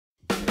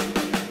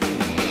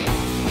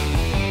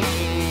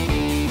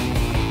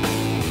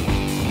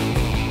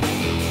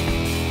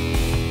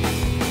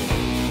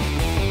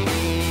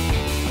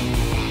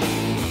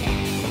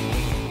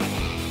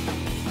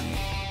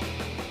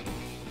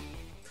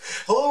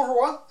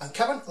everyone, I'm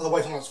Kevin,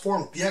 otherwise known as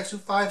Form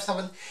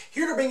BX257,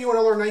 here to bring you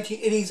another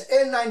 1980s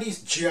and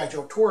 90s G.I.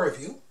 Joe tour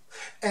review.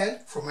 And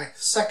for my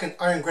second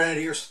Iron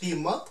Grenadiers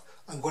theme month,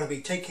 I'm going to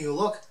be taking a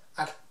look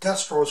at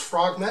Destro's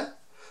Frogmen,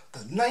 the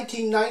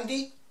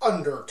 1990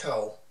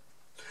 Undertow.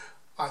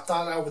 I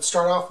thought I would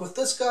start off with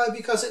this guy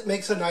because it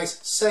makes a nice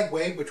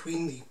segue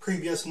between the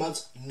previous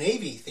month's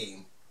Navy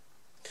theme.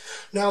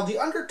 Now, the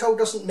Undertow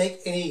doesn't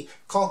make any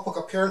comic book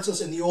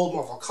appearances in the old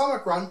Marvel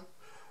comic run,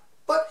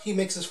 but he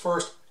makes his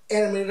first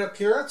animated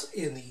appearance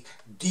in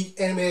the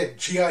animated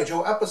G.I.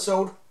 Joe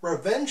episode,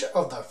 Revenge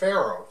of the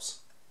Pharaohs.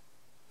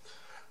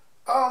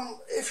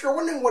 If you're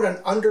wondering what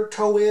an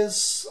undertow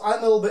is, I'm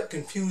a little bit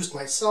confused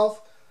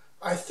myself.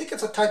 I think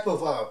it's a type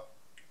of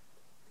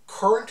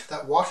current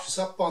that washes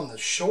up on the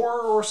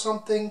shore or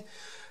something.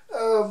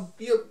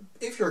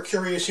 If you're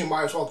curious, you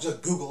might as well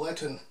just Google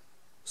it and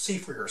see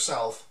for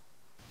yourself.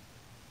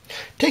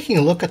 Taking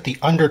a look at the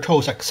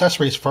Undertow's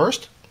accessories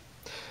first,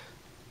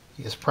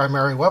 his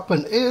primary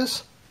weapon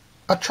is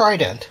a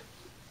trident.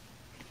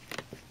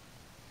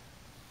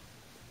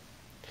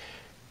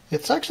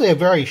 It's actually a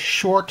very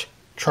short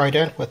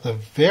trident with a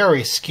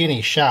very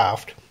skinny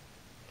shaft,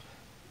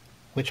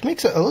 which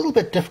makes it a little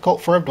bit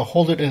difficult for him to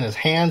hold it in his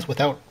hands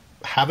without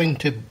having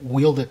to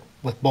wield it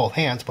with both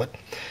hands, but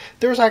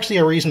there's actually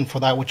a reason for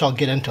that, which I'll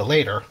get into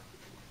later.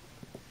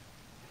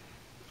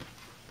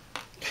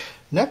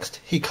 Next,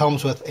 he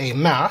comes with a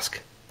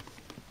mask.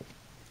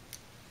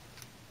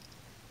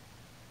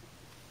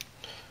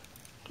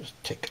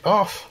 Just take it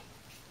off.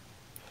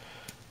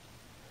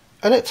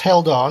 And it's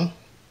held on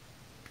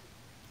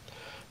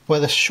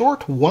with a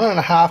short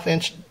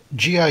 1.5-inch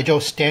G.I. Joe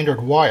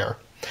standard wire.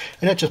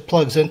 And it just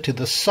plugs into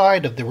the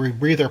side of the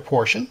rebreather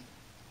portion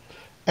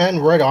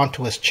and right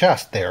onto his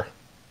chest there.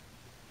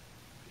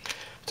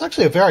 It's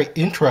actually a very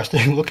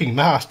interesting looking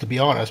mask, to be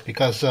honest,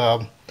 because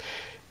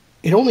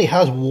it only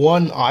has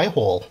one eye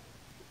hole.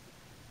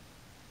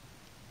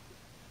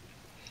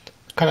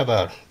 Kind of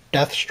a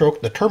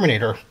Deathstroke, the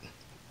Terminator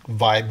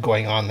vibe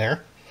going on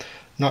there.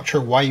 Not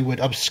sure why you would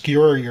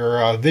obscure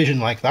your vision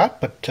like that,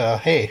 but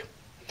hey.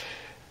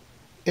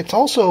 It's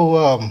also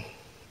a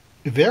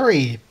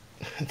very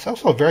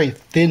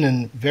thin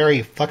and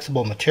very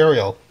flexible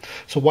material.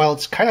 So while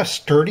it's kind of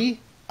sturdy,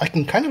 I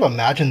can kind of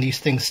imagine these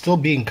things still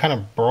being kind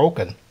of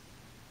broken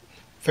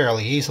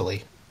fairly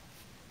easily.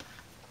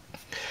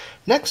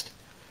 Next,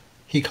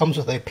 he comes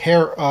with a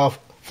pair of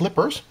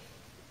flippers.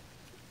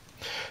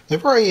 They're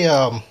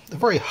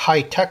very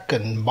high-tech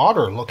and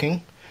modern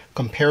looking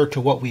compared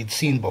to what we'd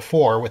seen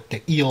before with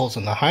the eels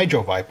and the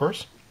hydro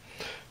vipers.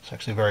 It's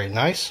actually very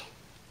nice.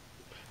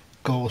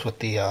 Goes with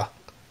the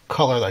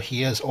color that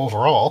he is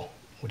overall,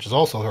 which is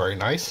also very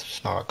nice.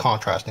 It's not a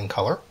contrasting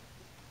color.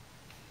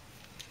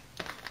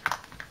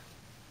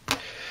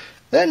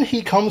 Then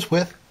he comes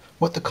with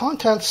what the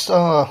contents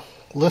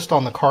list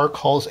on the card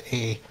calls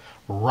a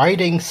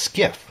riding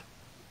skiff.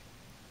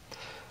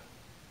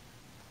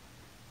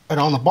 And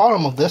on the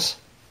bottom of this,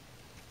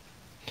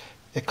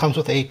 it comes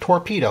with a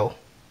torpedo,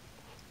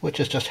 which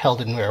is just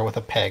held in there with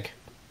a peg.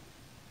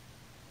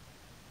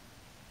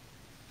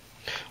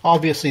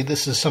 Obviously,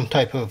 this is some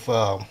type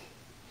of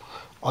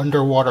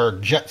underwater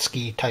jet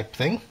ski type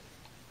thing,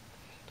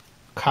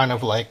 kind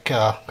of like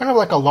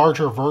a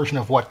larger version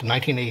of what the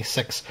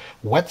 1986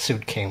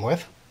 wetsuit came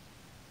with.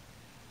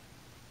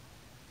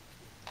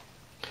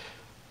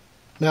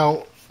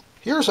 Now,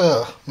 here's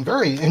a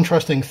very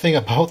interesting thing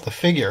about the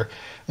figure,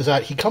 is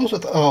that he comes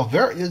with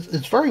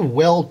it's very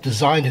well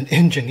designed and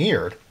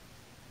engineered.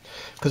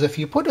 Because if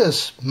you put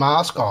his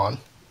mask on,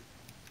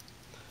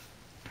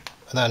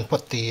 and then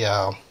put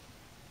the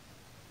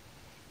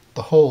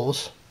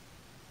hose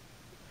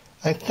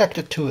and connect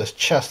it to his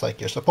chest like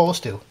you're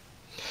supposed to,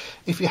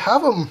 if you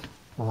have him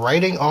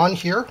riding on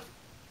here,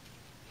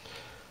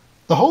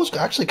 the hose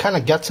actually kind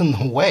of gets in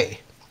the way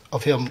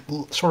of him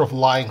sort of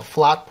lying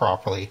flat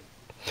properly.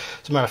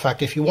 As a matter of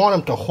fact, if you want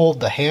him to hold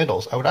the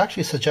handles, I would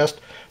actually suggest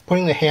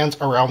putting the hands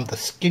around the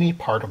skinny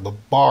part of the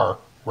bar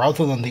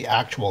rather than the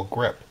actual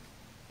grip.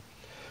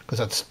 Because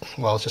it's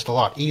just a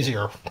lot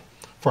easier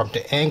for him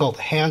to angle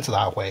the hands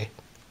that way.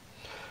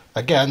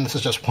 Again, this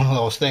is just one of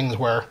those things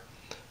where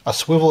a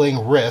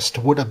swiveling wrist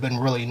would have been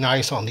really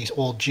nice on these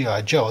old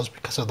G.I. Joes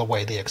because of the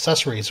way the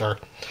accessories are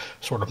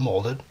sort of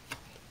molded.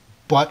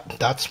 But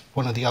that's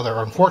one of the other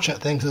unfortunate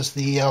things, is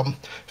the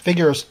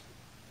figures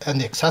and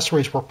the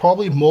accessories were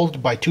probably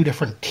molded by two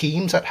different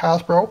teams at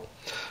Hasbro.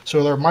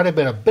 So there might have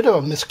been a bit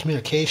of a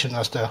miscommunication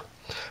as to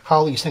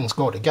how these things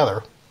go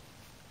together.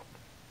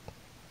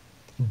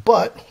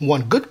 But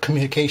one good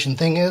communication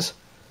thing is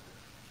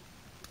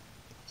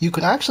you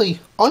can actually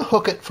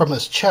unhook it from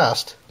his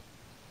chest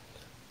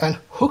and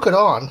hook it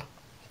on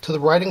to the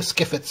riding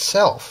skiff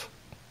itself.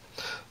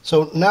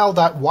 So now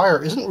that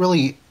wire isn't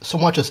really so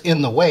much as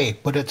in the way,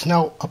 but it's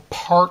now a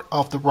part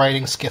of the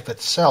riding skiff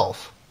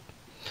itself.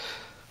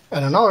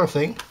 And another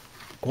thing,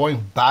 going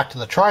back to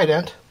the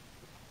trident,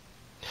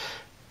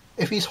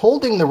 if he's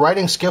holding the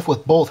riding skiff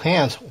with both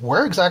hands,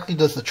 where exactly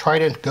does the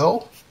trident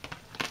go?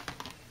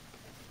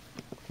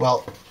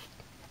 Well,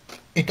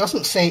 it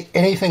doesn't say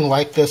anything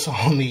like this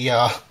on the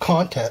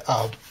content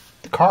of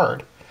the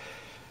card.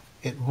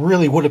 It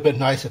really would have been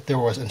nice if there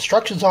was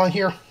instructions on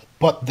here,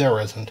 but there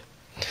isn't.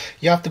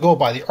 You have to go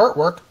by the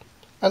artwork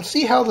and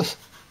see how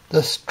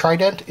this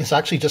trident is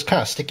actually just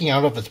kind of sticking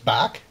out of its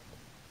back.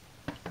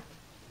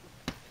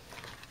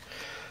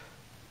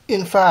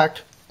 In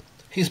fact,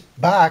 his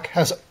back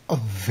has a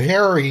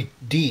very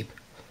deep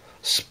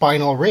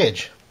spinal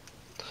ridge.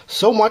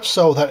 So much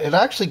so that it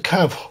actually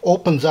kind of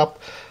opens up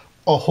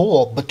a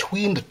hole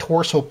between the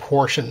torso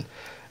portion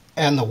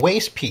and the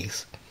waist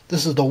piece.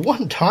 This is the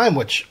one time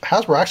which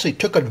Hasbro actually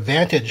took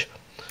advantage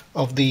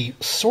of the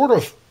sort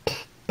of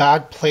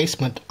bad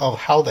placement of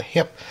how the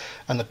hip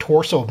and the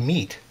torso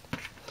meet.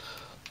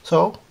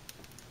 So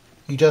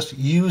you just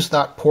use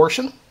that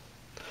portion,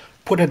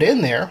 put it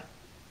in there,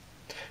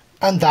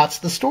 and that's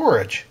the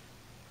storage.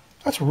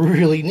 That's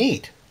really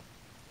neat.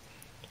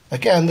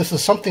 Again, this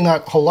is something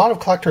that a lot of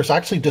collectors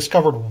actually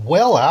discovered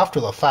well after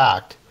the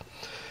fact.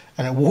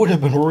 And it would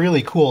have been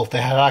really cool if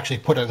they had actually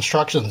put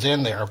instructions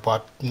in there,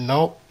 but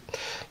nope.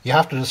 You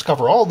have to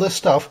discover all this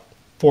stuff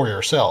for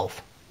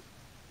yourself.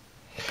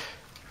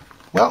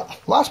 Well,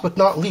 last but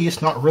not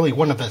least, not really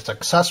one of its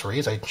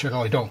accessories. I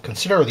generally don't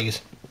consider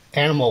these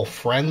animal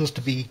friends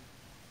to be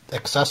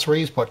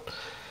accessories, but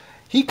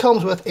he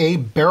comes with a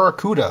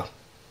barracuda.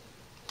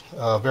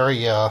 A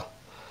very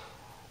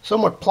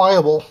somewhat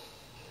pliable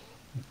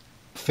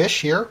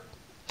fish here.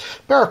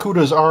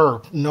 Barracudas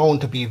are known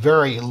to be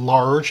very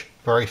large,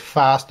 very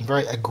fast, and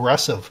very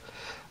aggressive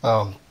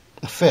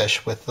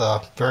fish with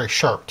very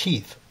sharp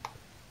teeth.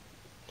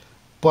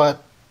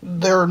 But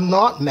they're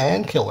not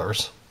man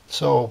killers.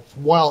 So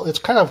while it's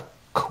kind of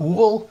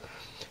cool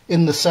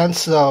in the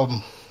sense of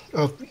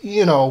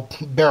you know,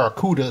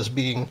 barracudas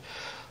being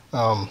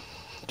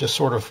just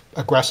sort of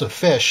aggressive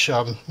fish,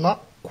 I'm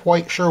not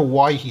quite sure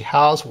why he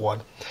has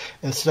one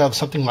instead of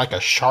something like a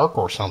shark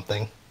or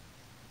something.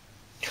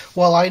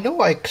 Well, I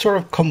know I sort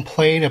of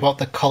complain about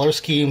the color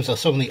schemes of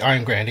some of the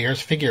Iron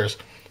Grenadiers figures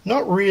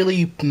not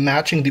really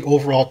matching the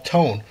overall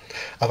tone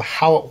of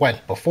how it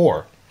went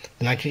before.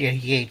 The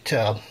 1988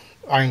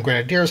 Iron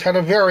Grenadiers had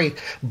a very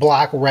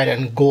black, red,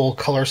 and gold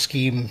color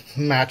scheme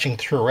matching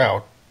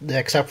throughout,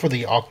 except for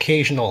the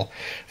occasional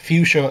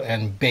fuchsia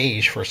and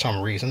beige for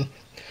some reason.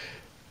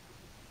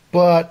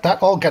 But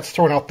that all gets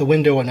thrown out the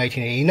window in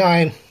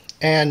 1989,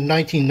 and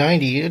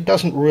 1990, it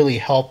doesn't really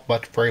help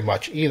much very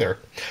much either,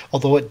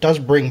 although it does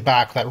bring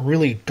back that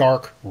really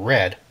dark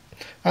red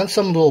and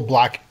some little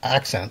black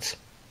accents.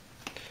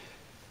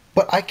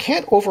 But I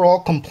can't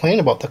overall complain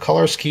about the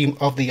color scheme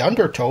of the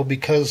Undertow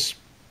because,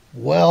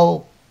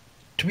 well,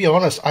 to be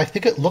honest, I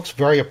think it looks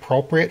very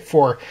appropriate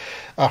for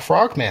a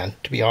Frogman,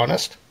 to be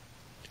honest.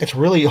 It's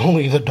really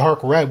only the dark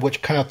red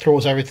which kind of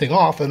throws everything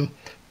off, and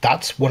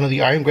that's one of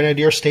the Iron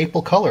Grenadier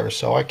staple colors,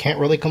 so I can't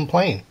really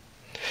complain.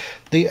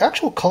 The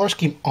actual color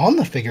scheme on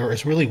the figure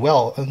is really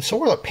well, and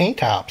so are the paint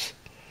apps.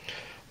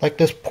 Like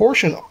this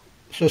portion,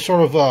 so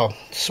sort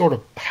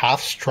of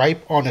half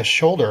stripe on his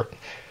shoulder,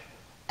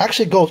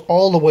 actually goes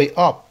all the way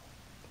up.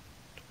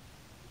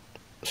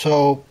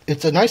 So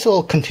it's a nice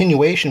little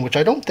continuation, which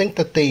I don't think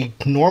that they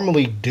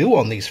normally do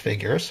on these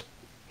figures.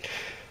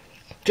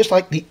 Just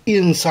like the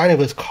inside of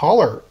his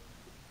collar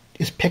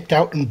is picked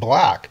out in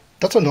black.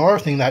 That's another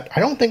thing that I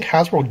don't think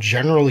Hasbro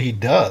generally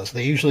does.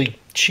 They usually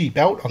cheap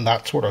out on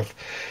that sort of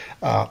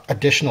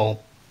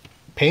additional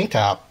paint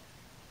app.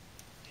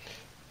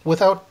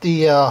 Without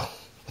the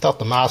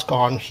mask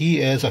on,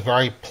 he is a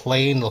very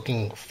plain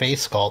looking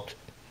face sculpt.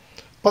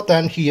 But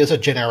then he is a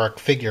generic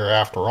figure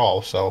after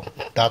all, so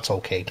that's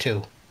okay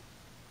too.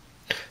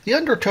 The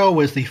Undertow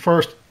is the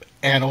first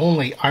and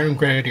only Iron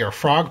Grenadier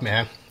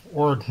Frogman,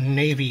 or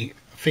Navy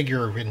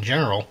figure in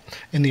general,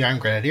 in the Iron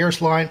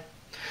Grenadiers line.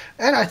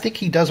 And I think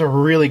he does a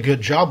really good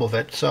job of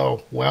it,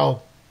 so,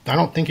 well, I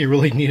don't think he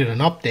really needed an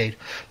update.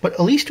 But at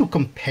least to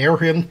compare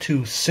him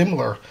to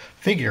similar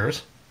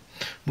figures,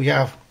 we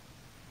have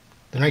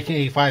the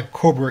 1985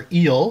 Cobra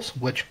Eels,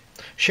 which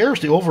shares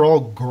the overall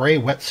gray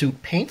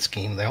wetsuit paint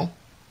scheme, though,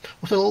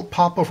 with a little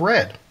pop of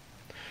red.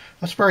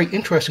 That's very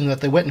interesting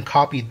that they went and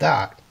copied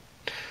that.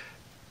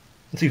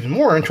 What's even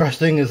more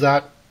interesting is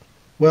that,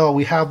 well,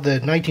 we have the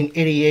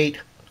 1988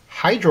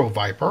 Hydro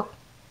Viper,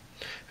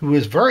 who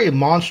is very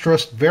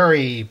monstrous,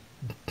 very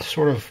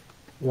sort of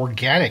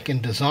organic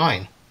in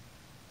design.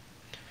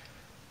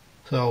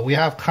 So we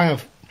have kind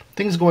of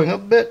things going a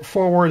bit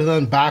forward and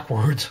then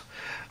backwards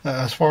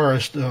as far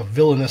as the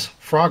villainous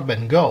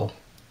frogmen go.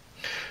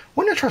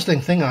 One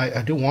interesting thing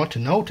I do want to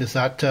note is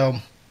that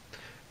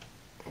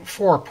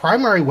for a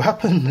primary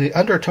weapon, the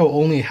Undertow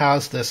only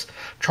has this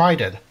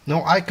trident.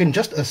 Now, I can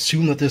just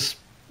assume that this,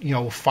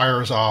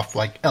 fires off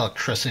like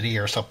electricity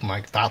or something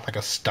like that, like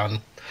a stun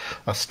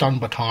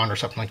baton or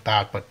something like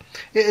that. But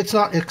it's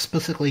not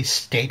explicitly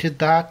stated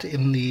that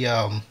in the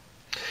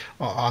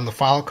on the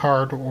file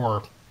card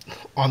or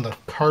on the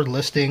card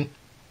listing.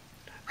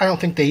 I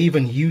don't think they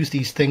even use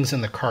these things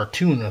in the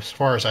cartoon, as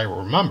far as I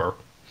remember.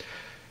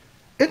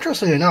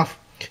 Interestingly enough,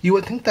 you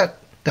would think that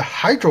the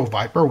Hydro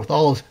Viper, with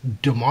all his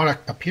demonic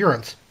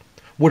appearance,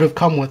 would have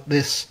come with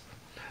this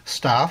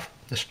staff,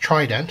 this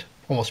trident,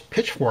 almost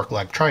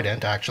pitchfork-like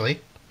trident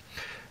actually.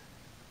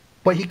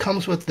 But he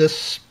comes with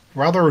this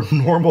rather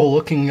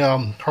normal-looking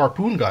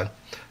harpoon gun.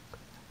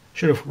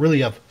 Should have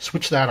really have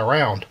switched that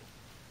around.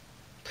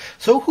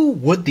 So who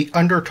would the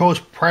Undertow's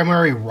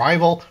primary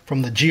rival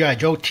from the G.I.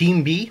 Joe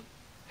team be?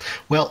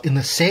 Well, in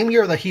the same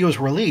year that he was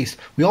released,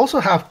 we also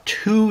have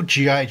two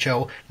G.I.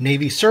 Joe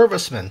Navy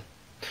servicemen.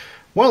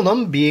 One of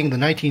them being the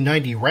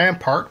 1990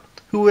 Rampart,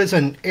 who is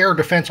an air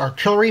defense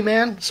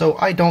artilleryman, so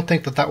I don't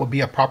think that would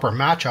be a proper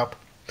matchup.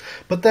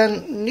 But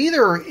then,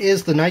 neither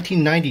is the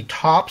 1990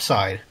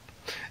 Topside.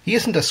 He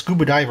isn't a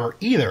scuba diver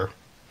either,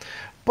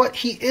 but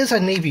he is a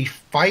Navy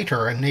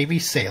fighter, a Navy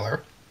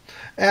sailor,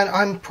 and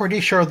I'm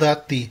pretty sure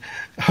that the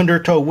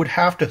Undertow would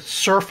have to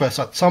surface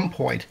at some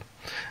point,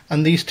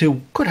 and these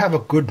two could have a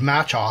good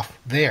match-off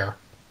there.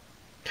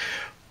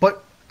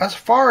 But as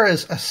far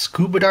as a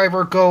scuba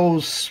diver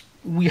goes,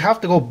 we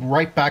have to go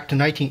right back to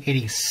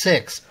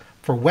 1986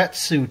 for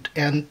Wetsuit,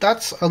 and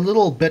that's a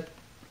little bit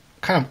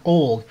kind of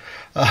old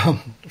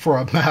for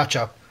a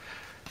matchup.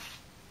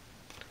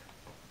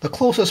 The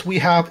closest we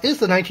have is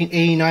the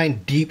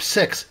 1989 Deep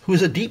Six, who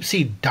is a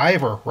deep-sea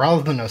diver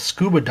rather than a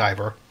scuba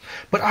diver.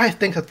 But I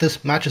think that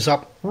this matches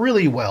up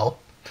really well.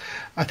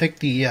 I think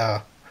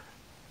the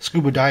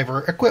scuba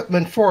diver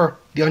equipment for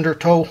the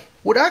Undertow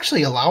would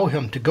actually allow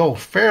him to go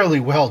fairly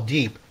well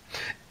deep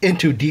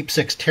into Deep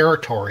Six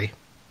territory.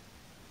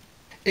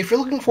 If you're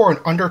looking for an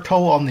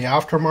Undertow on the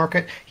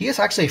aftermarket, he is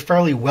actually a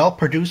fairly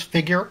well-produced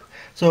figure,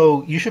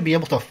 so you should be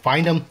able to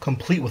find him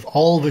complete with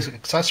all of his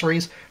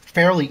accessories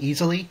fairly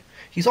easily.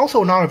 He's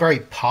also not a very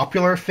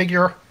popular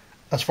figure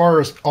as far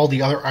as all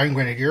the other Iron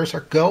Grenadiers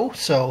go,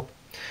 so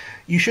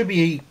you should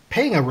be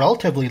paying a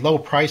relatively low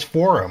price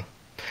for him.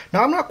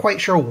 Now, I'm not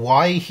quite sure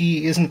why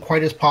he isn't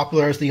quite as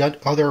popular as the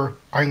other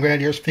Iron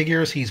Grenadiers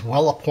figures. He's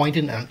well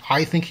appointed and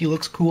I think he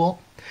looks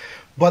cool.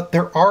 But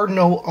there are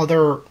no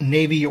other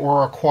Navy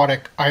or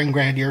aquatic Iron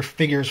Grenadier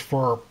figures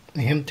for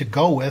him to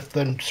go with,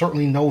 and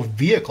certainly no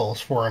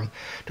vehicles for him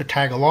to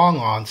tag along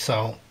on,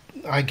 so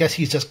I guess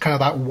he's just kind of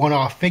that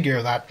one-off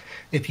figure that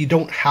if you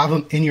don't have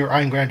him in your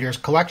Iron Grenadiers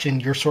collection,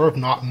 you're sort of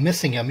not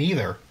missing him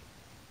either.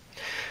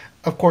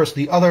 Of course,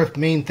 the other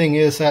main thing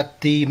is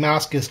that the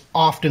mask is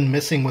often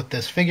missing with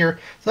this figure,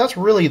 so that's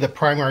really the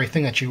primary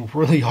thing that you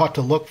really ought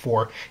to look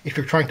for if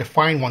you're trying to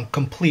find one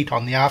complete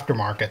on the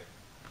aftermarket.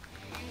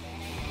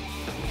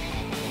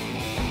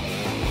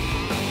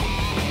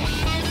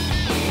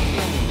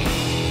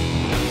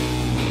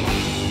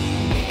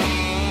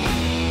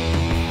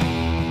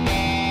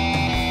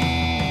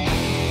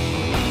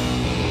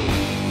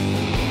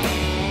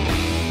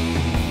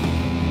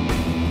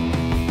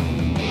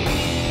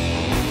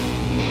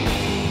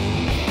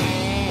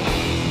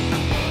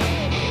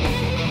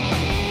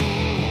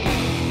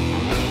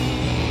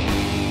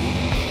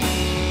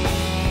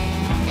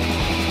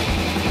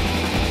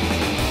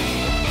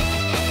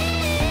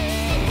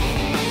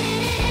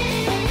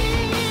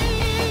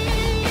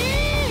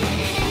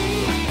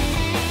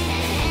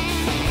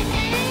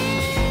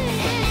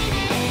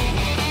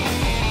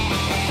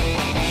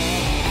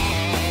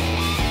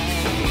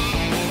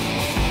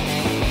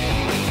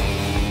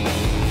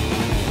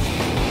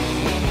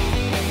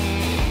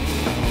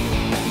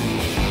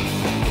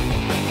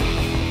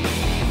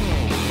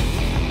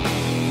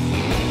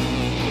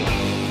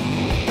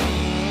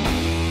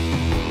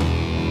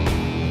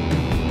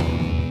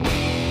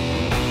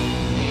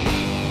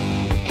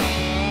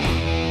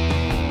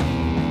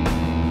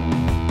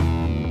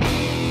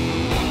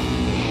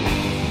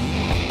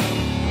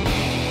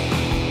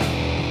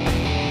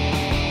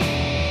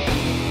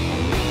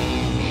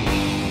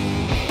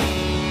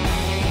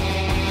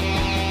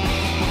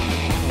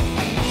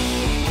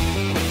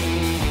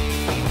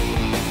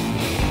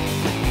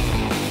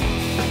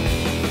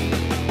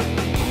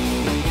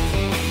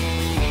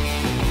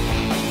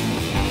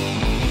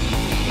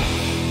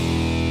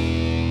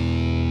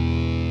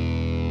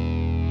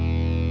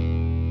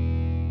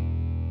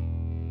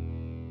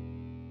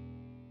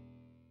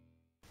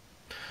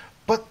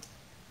 But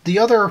the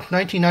other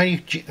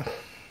 1990,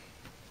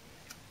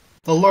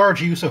 the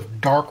large use of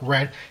dark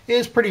red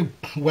is pretty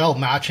well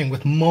matching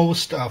with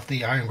most of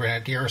the Iron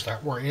Grenadiers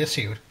that were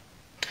issued.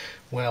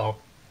 Well,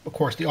 of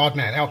course, the odd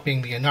man out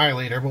being the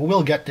Annihilator, but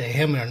we'll get to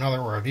him in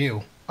another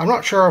review. I'm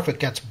not sure if it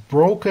gets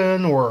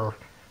broken or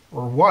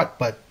what,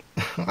 but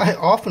I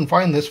often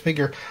find this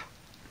figure...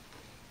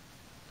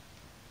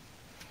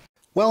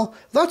 Well,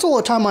 that's all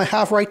the time I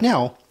have right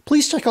now.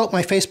 Please check out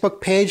my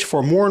Facebook page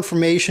for more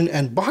information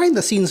and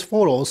behind-the-scenes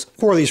photos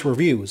for these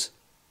reviews.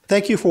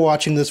 Thank you for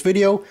watching this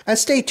video, and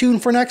stay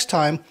tuned for next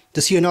time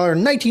to see another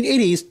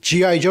 1980s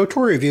G.I. Joe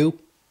toy review.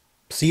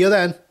 See you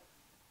then!